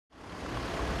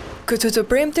Këtë të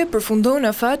premte përfundon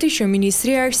afati që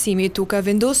Ministria e Arsimit u ka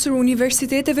vendosur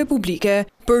universiteteve publike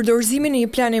për dorëzimin e një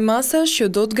plani masash që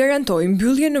do të garantojë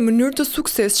mbylljen në mënyrë të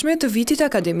suksesshme të vitit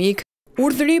akademik.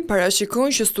 Urdhëri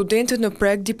parashikon që studentët në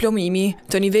prag diplomimi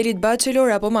të nivelit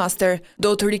bachelor apo master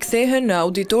do të rikthehen në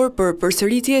auditor për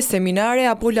përsëritje seminare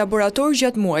apo laborator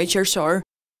gjatë muajit qershor,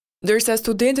 ndërsa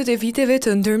studentët e viteve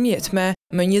të ndërmjetme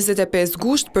më 25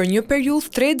 gusht për një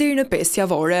periudhë 3 deri në 5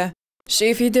 javore.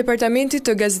 Shefi i departamentit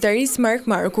të gazetarisë Mark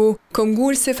Marku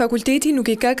këmbgul se fakulteti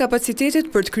nuk i ka kapacitetet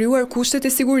për të krijuar kushtet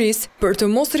e sigurisë për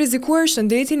të mos rrezikuar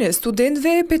shëndetin e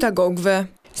studentëve e pedagogëve.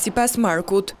 Sipas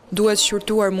Markut, duhet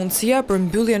shqyrtuar mundësia për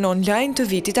mbylljen online të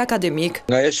vitit akademik.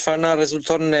 Nga çfarë na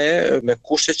rezulton ne me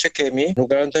kushtet që kemi, nuk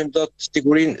garantojmë dot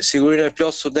sigurinë e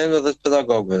plot studentëve dhe të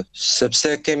pedagogëve,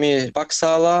 sepse kemi pak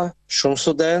salla, shumë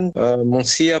student,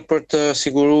 mundësia për të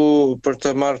siguruar për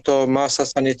të marrë to masa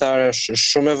sanitare është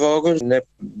shumë e vogël. Ne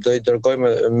do i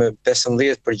dërgojmë me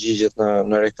 15 përgjigjet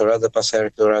në rektorat dhe pastaj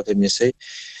rektorati i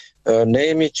ministrisë. Ne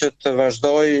jemi që të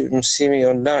vazhdoj mësimi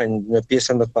online në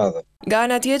pjesën më të madhe. Nga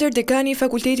ana tjetër, dekani i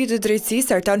Fakultetit të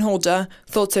Drejtësisë Artan Hoxha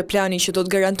thotë se plani që do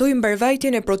të garantojë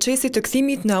mbarvajtjen e procesit të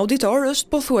kthimit në auditor është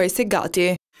pothuajse gati.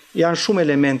 Janë shumë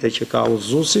elemente që ka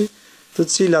udhëzuesi, të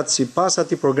cilat sipas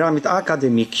atij programit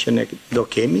akademik që ne do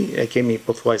kemi, e kemi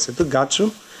pothuajse të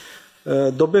gatshëm,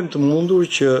 do bëjmë të mundur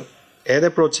që edhe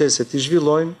proceset i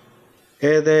zhvillojmë,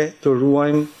 edhe të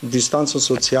ruajmë distancën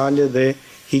sociale dhe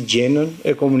higjienën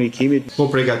e komunikimit. Po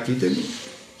përgatitemi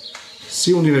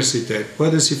si universitet, po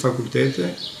edhe si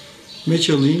fakultete, me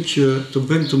qëllim që të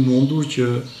bëjmë të mundur që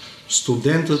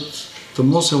studentët të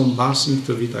mos e humbasin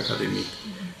këtë vit akademik.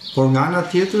 Por nga ana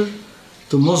tjetër,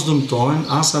 të mos dëmtojnë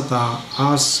as ata,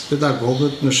 as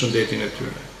pedagogët në shëndetin e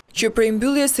tyre. Që prej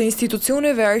mbylljes së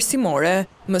institucioneve arsimore,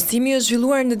 mësimi është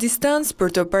zhvilluar në distancë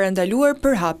për të parandaluar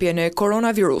përhapjen e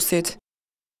koronavirusit.